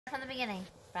From the beginning.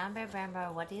 Brown Bear,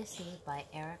 What Do You See by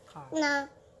Eric Carle. No,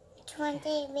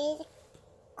 20 minutes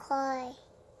cry.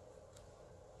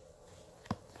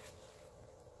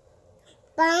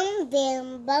 Bum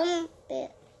Bear,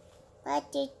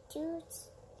 what did you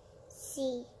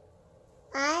see?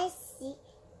 I see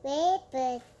red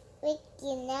bird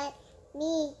looking at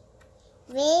me.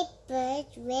 Red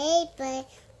bird,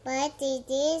 what did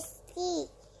you see?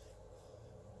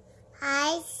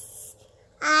 I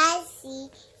see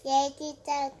yellow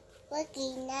duck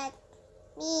looking at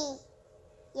me.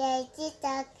 Yellow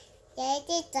duck,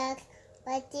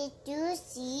 what did you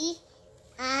see?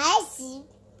 I see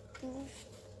blue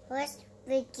horse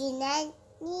looking at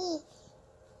me.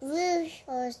 Blue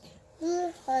horse,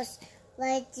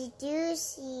 what did you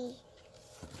see?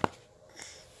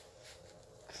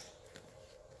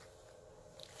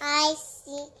 I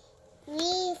see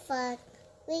green fox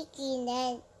looking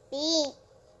at me.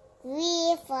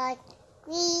 Green fox,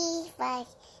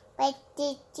 what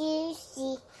did you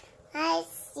see? I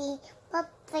see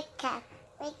purple cat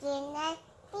looking at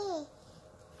me.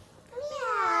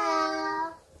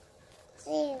 Meow.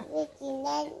 She's looking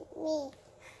at me.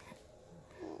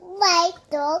 White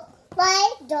dog,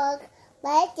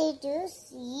 what did you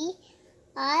see?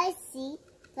 I see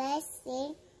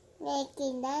person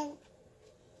looking at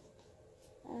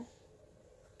me.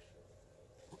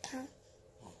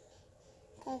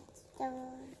 That's the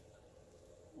one.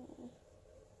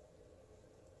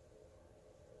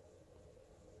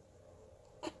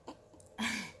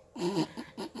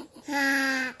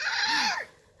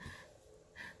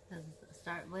 Let's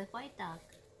start with White Dog.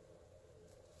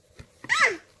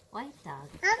 White Dog.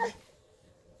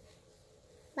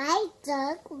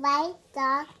 White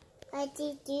dog, what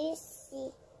did you see?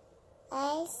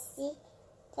 I see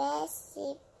black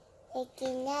sheep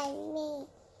looking at me.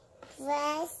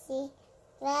 Black sheep,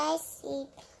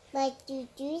 what did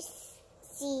you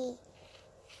see?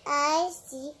 I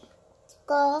see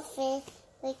goldfish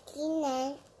looking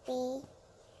at me.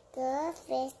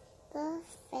 Goldfish,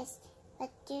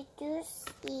 what did you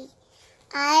see?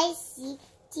 I see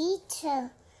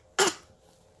teacher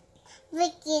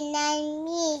looking at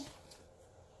me.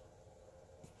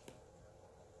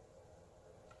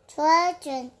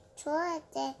 Children,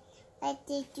 what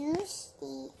did you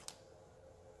see?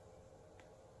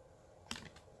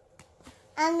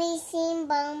 I'm missing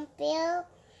bumblebee,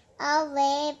 a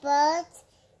red bird,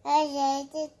 a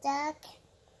red duck,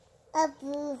 a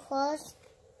blue horse,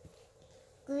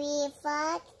 green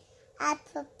fox, a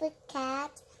purple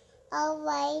cat, a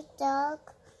white dog,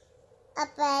 a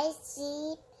black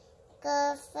sheep,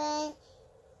 girlfriend,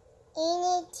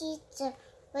 any teacher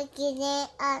looking at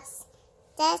us.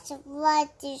 That's what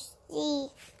you see.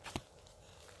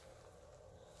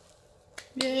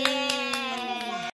 Yay!